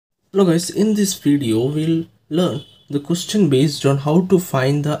Hello guys, in this video we'll learn the question based on how to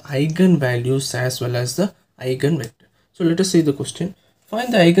find the eigenvalues as well as the eigenvector. So let us see the question.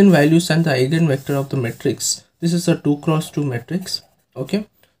 Find the eigenvalues and the eigenvector of the matrix. This is a 2 cross 2 matrix. Okay,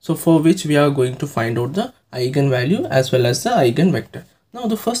 so for which we are going to find out the eigenvalue as well as the eigenvector. Now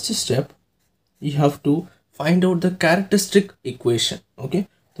the first step, you have to find out the characteristic equation. Okay,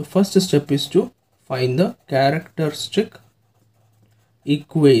 the first step is to find the characteristic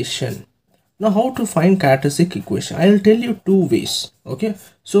equation. Now how to find characteristic equation? I'll tell you two ways. Okay,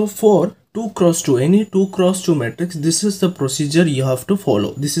 so for 2 cross 2, any 2 cross 2 matrix, this is the procedure you have to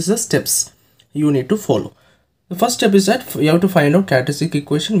follow. This is the steps you need to follow. The first step is that you have to find out characteristic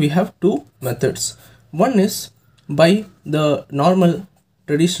equation. We have two methods. One is by the normal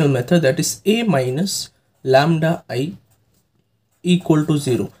traditional method, that is a minus lambda I equal to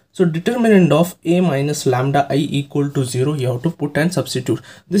 0. So determinant of a minus lambda I equal to 0, you have to put and substitute.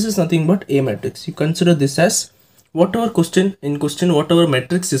 This is nothing but a matrix. You consider this as whatever whatever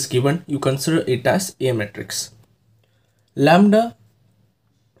matrix is given, you consider it as a matrix. Lambda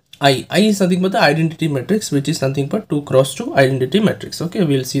I is nothing but the identity matrix, which is nothing but 2 cross 2 identity matrix. Okay,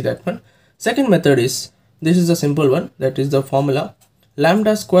 we'll see that one. Second method is, this is a simple one, that is the formula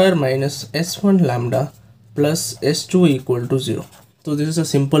lambda square minus s1 lambda plus s2 equal to 0. So this is a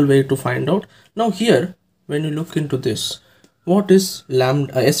simple way to find out. Now here, when you look into this, what is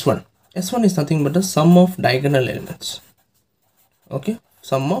lambda s1? S1 is nothing but the sum of diagonal elements. Okay,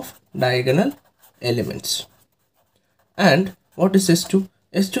 sum of diagonal elements. And what is s2?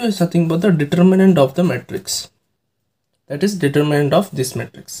 S2 is nothing but the determinant of the matrix. That is determinant of this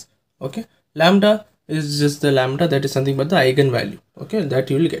matrix. Okay, lambda is just the lambda, that is something but the eigenvalue. Okay,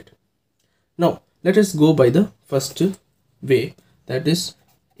 that you will get. Now let us go by the first way, that is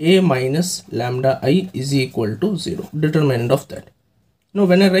a minus lambda I is equal to 0, determinant of that. Now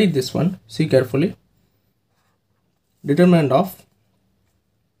when I write this one, see carefully, determinant of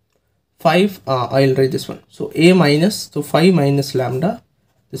 5, I'll write this one. So a minus, so 5 minus lambda,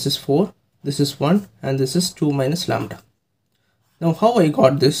 this is 4, this is 1, and this is 2 minus lambda. Now how I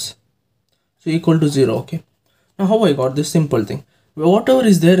got this? So equal to 0. Okay, now how I got this? Simple thing, whatever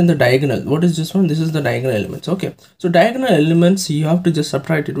is there in the diagonal, what is this one? This is the diagonal elements. Okay, so diagonal elements, you have to just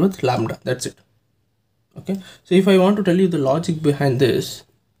subtract it with lambda, that's it. Okay, so if I want to tell you the logic behind this,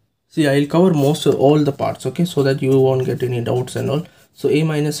 see, I'll cover most of all the parts, okay, so that you won't get any doubts and all. So a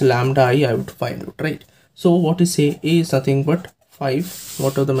minus lambda I have to find out, right? So what is a is nothing but 5,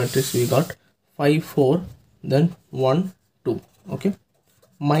 what are the matrix we got? 5 4, then 1 2. Okay,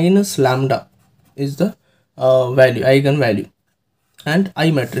 minus lambda is the value, eigenvalue, and I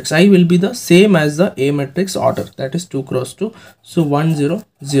matrix, I will be the same as the a matrix order, that is 2 cross 2. So 1 0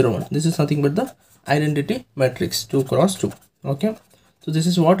 0 1, this is nothing but the identity matrix 2 cross 2. Okay, so this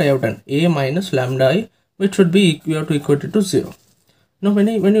is what I have done, a minus lambda I, which should be, you have to equate it to 0. Now when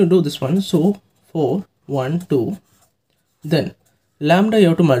you do this one, so 4 1 2, then lambda you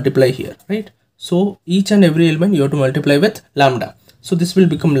have to multiply here, right? So each and every element you have to multiply with lambda. So this will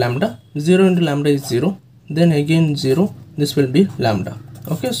become lambda, 0 into lambda is 0, then again 0, this will be lambda.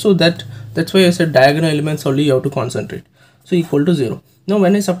 Okay, so that's why I said diagonal elements only you have to concentrate. So equal to 0. Now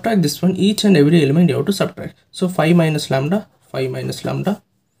when I subtract this one, each and every element you have to subtract. So 5 minus lambda, 5 minus lambda,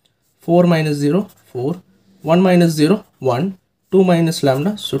 4 minus 0 4, 1 minus 0 1, 2 minus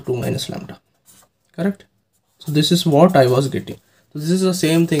lambda, so 2 minus lambda. Correct? So this is what I was getting. So this is the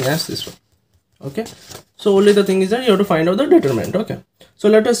same thing as this one. Okay, so only the thing is that you have to find out the determinant. Okay, so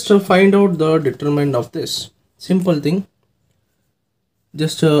let us find out the determinant of this. Simple thing,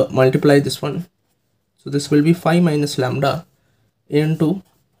 just multiply this one. So this will be 5 minus lambda into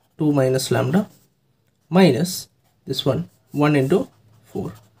 2 minus lambda minus this one 1 into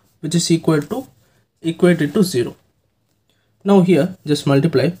 4, which is equated to 0. Now here just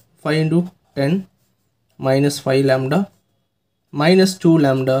multiply 5 into 10 minus 5 lambda minus 2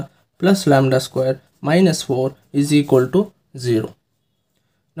 lambda plus lambda square minus 4 is equal to 0.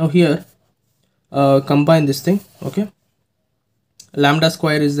 Now here combine this thing. Okay, lambda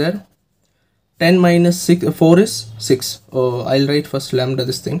square is there, 10 minus 6 4 is 6. I'll write first lambda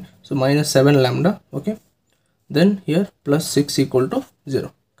this thing, so minus 7 lambda. Okay, then here plus 6 equal to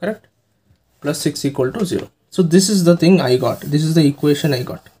 0. Correct, plus 6 equal to 0. So this is the thing I got, this is the equation I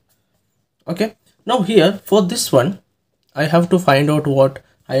got. Okay, now here for this one I have to find out what?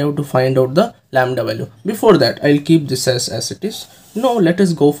 I have to find out the lambda value. Before that, I'll keep this as it is. Now let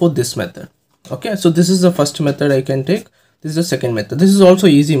us go for this method. Okay, so this is the first method I can take. This is the second method. This is also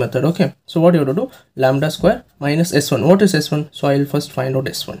easy method. Okay, so what you have to do? Lambda square minus s1. What is s1? So I'll first find out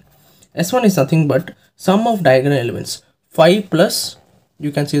s1. S1 is nothing but sum of diagonal elements. 5 plus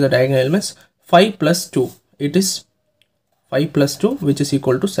you can see the diagonal elements. 5 plus 2, it is 5 plus 2, which is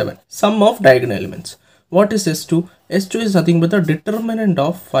equal to 7. Sum of diagonal elements. What is S2? S2 is nothing but the determinant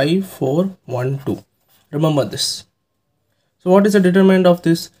of 5, 4, 1, 2. Remember this. So what is the determinant of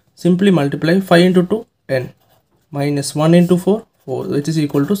this? Simply multiply 5 into 2, 10. Minus 1 into 4, 4, which is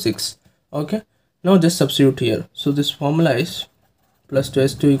equal to 6. Okay. Now just substitute here. So this formula is plus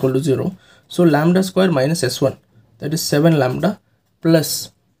 2s2 equal to 0. So lambda square minus s1, that is 7 lambda,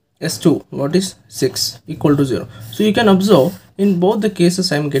 plus s2, what is 6, equal to 0. So you can observe in both the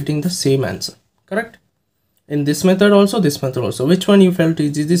cases I am getting the same answer. Correct? In this method also, this method also. Which one you felt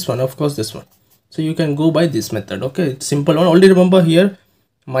is this one? Of course this one. So you can go by this method. Okay, it's simple one. Only remember here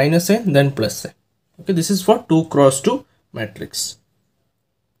minus n then plus n. Okay, this is for 2 cross 2 matrix.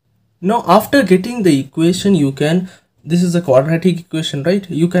 Now after getting the equation, you can, this is a quadratic equation, right?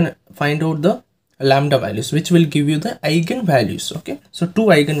 You can find out the lambda values, which will give you the eigen values. Okay, so 2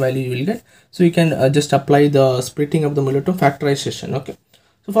 eigen values you will get. So you can just apply the splitting of the Miller to factorization. Okay,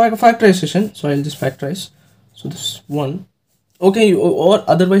 so for factorization, so I'll just factorize. So this one, okay, or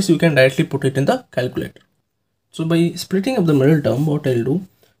otherwise you can directly put it in the calculator. So by splitting up the middle term, what I'll do,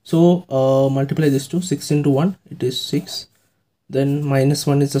 so multiply this to 6 into 1, it is 6. Then minus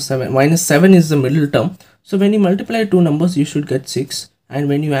 1 is the 7. Minus 7 is the middle term. So when you multiply two numbers, you should get 6. And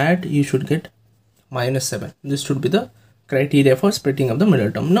when you add, you should get minus 7. This should be the criteria for splitting up the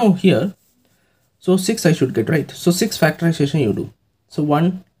middle term. Now here, so 6 I should get, right? So 6 factorization you do. So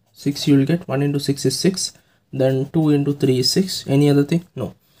 1, 6 you will get. 1 into 6 is 6. Then 2 into 3 is 6. Any other thing?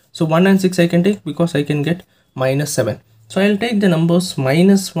 No. So 1 and 6 I can take because I can get minus 7. So I'll take the numbers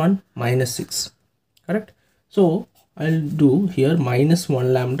minus 1, minus 6. Correct? So I'll do here minus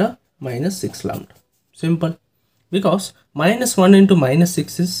 1 lambda, minus 6 lambda. Simple. Because minus 1 into minus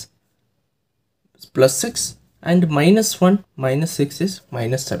 6 is plus 6 and minus 1 minus 6 is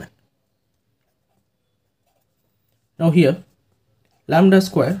minus 7. Now here lambda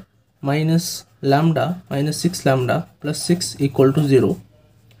square minus lambda minus 6 lambda plus 6 equal to 0.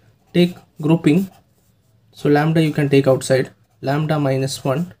 Take grouping. So lambda you can take outside. Lambda minus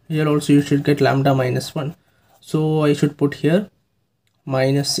 1. Here also you should get lambda minus 1. So I should put here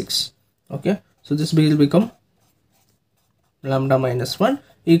minus 6. Okay. So this will become lambda minus 1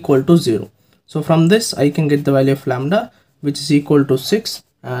 equal to 0. So from this I can get the value of lambda, which is equal to 6,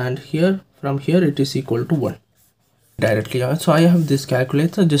 and here from here it is equal to 1 directly. So I have this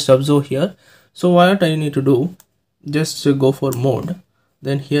calculator, just observe here. So what I need to do, just go for mode.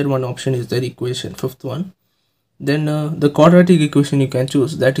 Then here one option is the equation, fifth one. Then the quadratic equation you can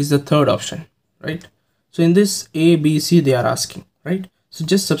choose, that is the third option, right? So in this A, B, C they are asking, right? So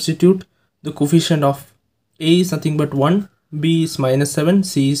just substitute the coefficient of A is nothing but 1, B is minus 7,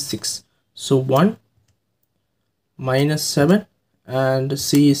 C is 6. So 1 minus 7 and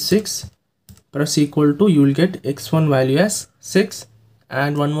C is 6 plus equal to, you will get x1 value as 6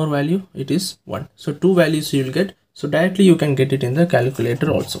 and one more value, it is 1. So 2 values you will get. So directly you can get it in the calculator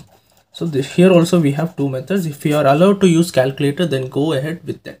also. So here also we have 2 methods. If you are allowed to use calculator, then go ahead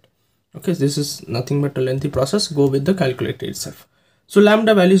with that. Okay, this is nothing but a lengthy process. Go with the calculator itself. So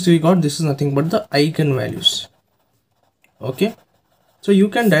lambda values we got, this is nothing but the eigen values. Okay, so you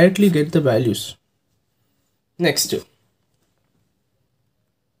can directly get the values. Next,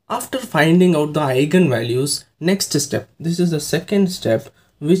 after finding out the eigen values, next step, this is the second step,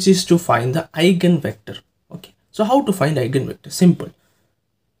 which is to find the eigenvector. Okay, so how to find eigenvector? Simple.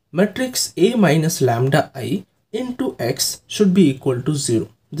 Matrix A minus lambda I into X should be equal to 0.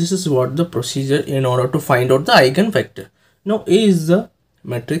 This is what the procedure in order to find out the eigenvector. Now A is the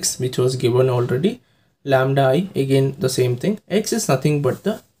matrix which was given already. Lambda I, again the same thing. X is nothing but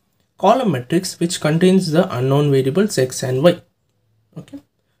the column matrix which contains the unknown variables X and Y. Okay,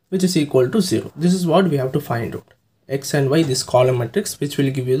 which is equal to 0. This is what we have to find out. X and Y, this column matrix, which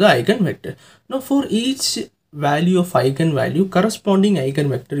will give you the eigenvector. Now for each value of eigenvalue, corresponding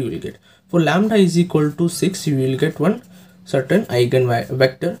eigenvector you will get. For lambda is equal to 6, you will get one certain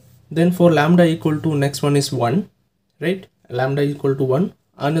eigenvector. Then for lambda equal to, next one is 1, right? Lambda equal to 1,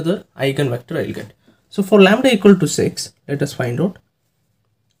 another eigenvector I will get. So for lambda equal to 6, let us find out.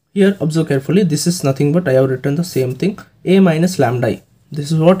 Here observe carefully, this is nothing but I have written the same thing, A minus lambda I.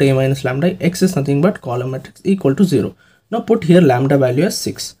 This is what A minus lambda I. X is nothing but column matrix equal to 0. Now put here lambda value as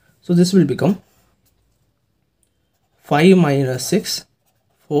 6. So this will become 5 minus 6,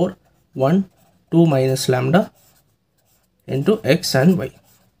 4, 1, 2 minus lambda into X and Y.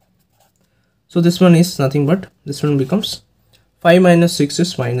 So this one is nothing but, this one becomes 5 minus 6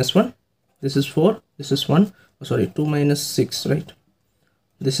 is minus 1. This is 4. This is 1. Oh, sorry, 2 minus 6, right?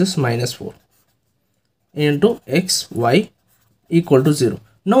 This is minus 4 into X, Y equal to 0.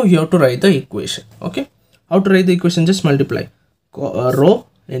 Now you have to write the equation. Okay, how to write the equation? Just multiply row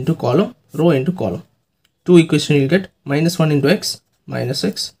into column, row into column. Two equation you'll get. Minus 1 into x minus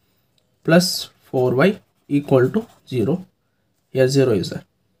x plus 4y equal to 0. Here 0 is there.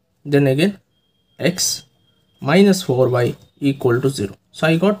 Then again x minus 4y equal to 0. So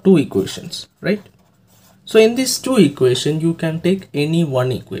I got two equations, right? So in these two equations you can take any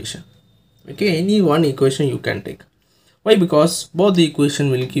one equation. Okay, any one equation you can take. Why? Because both the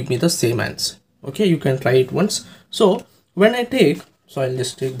equation will give me the same answer. Okay, you can try it once. So when I take, so I'll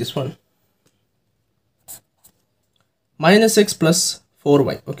just take this one, minus x plus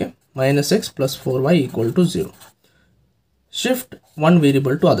 4y. Okay, minus x plus 4y equal to 0. Shift one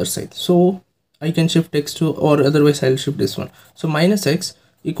variable to other side. So I can shift x to, or otherwise I'll shift this one. So minus x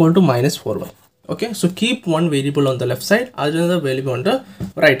equal to minus 4y. Okay, so keep one variable on the left side, another variable on the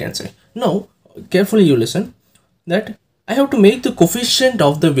right hand side. Now carefully you listen that I have to make the coefficient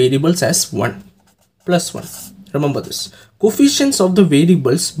of the variables as 1 plus 1. Remember this. Coefficients of the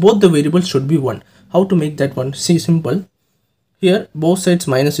variables, both the variables should be 1. How to make that one? See, simple. Here both sides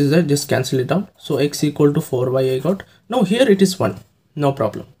minus is there, just cancel it out. So x equal to 4y I got. Now here it is 1, no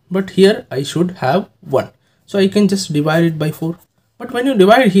problem. But here I should have 1. So I can just divide it by 4. But when you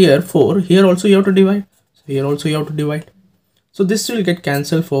divide here 4, here also you have to divide. So here also you have to divide. So this will get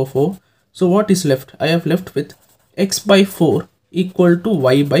cancelled for 4. So what is left? I have left with x by 4 equal to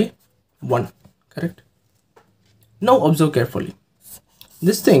y by 1. Correct? Now observe carefully.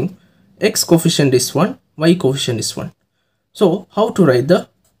 This thing, x coefficient is 1, y coefficient is 1. So how to write the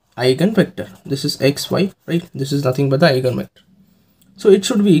eigenvector? This is xy, right? This is nothing but the eigenvector. So it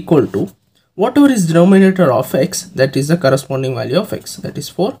should be equal to whatever is denominator of x, that is the corresponding value of x, that is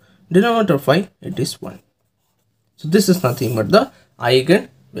 4. Denominator of y, it is 1. So this is nothing but the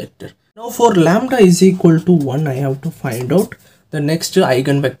eigenvector. Now for lambda is equal to 1, I have to find out the next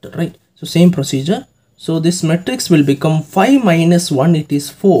eigenvector, right? So same procedure. So this matrix will become 5 minus 1, it is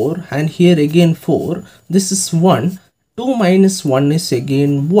 4, and here again 4. This is 1. 2 minus 1 is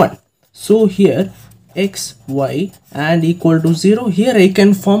again 1. So here x, y and equal to 0. Here I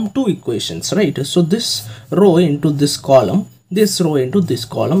can form two equations, right? So this row into this column, this row into this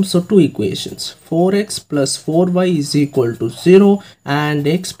column. So two equations, 4x plus 4y is equal to 0 and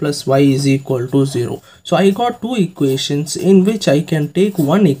x plus y is equal to 0. So I got two equations in which I can take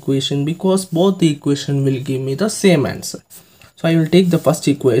one equation because both the equation will give me the same answer. So I will take the first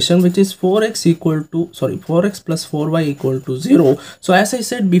equation, which is 4x plus 4y equal to 0. So as I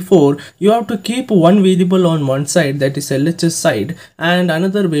said before, you have to keep one variable on one side, that is LHS side, and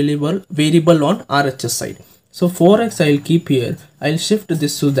another variable on RHS side. So 4x I'll keep here. I'll shift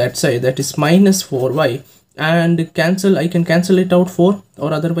this to that side, that is minus 4y, and cancel. I can cancel it out 4,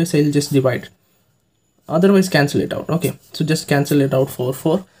 or otherwise I'll just divide. Otherwise cancel it out. Okay, so just cancel it out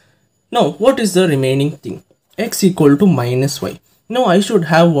 4. Now what is the remaining thing? X equal to minus y. Now I should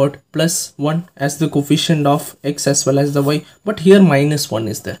have what? Plus 1 as the coefficient of x as well as the y, but here minus 1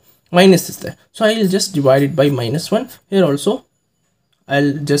 is there. Minus is there. So I will just divide it by minus 1. Here also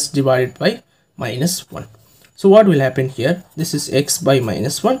I'll just divide it by minus 1. So what will happen here? This is x by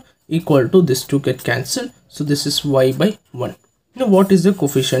minus 1 equal to this 2 get cancelled. So this is y by 1. Now what is the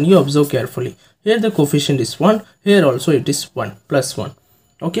coefficient? You observe carefully. Here the coefficient is 1. Here also it is 1 plus 1.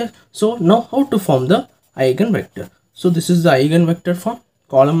 Okay. So now how to form the eigenvector? So this is the eigenvector form,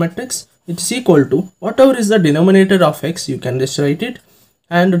 column matrix. It is equal to whatever is the denominator of x, you can just write it,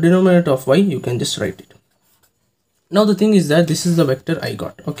 and the denominator of y, you can just write it. Now the thing is that this is the vector I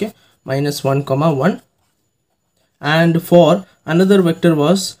got. Okay, minus 1 comma 1, and for another vector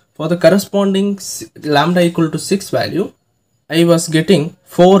was for the corresponding lambda equal to 6 value, I was getting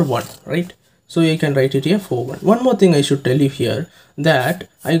 4 1, right? So you can write it here 4 1. One more thing I should tell you here, that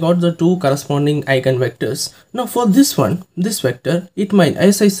I got the two corresponding eigenvectors. Now for this one, this vector, it might,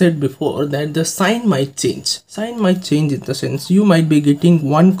 as I said before, that the sign might change. Sign might change in the sense you might be getting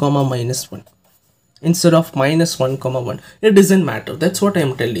 1 comma minus 1 instead of minus 1 comma 1. It doesn't matter. That's what I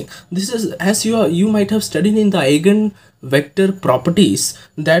am telling. This is as you might have studied in the eigenvector properties,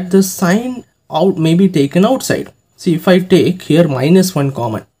 that the sign out may be taken outside. See, if I take here minus 1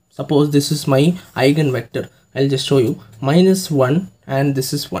 common, suppose this is my eigenvector, I'll just show you, minus 1 and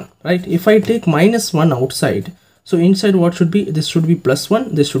this is 1, right? If I take minus 1 outside, so inside what should be? This should be plus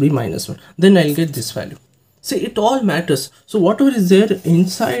 1, this should be minus 1. Then I'll get this value. See, it all matters. So whatever is there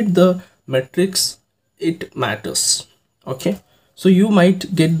inside the matrix, it matters. Okay. So you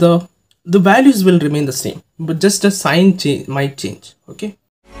might get the values will remain the same, but just a sign might change. Okay.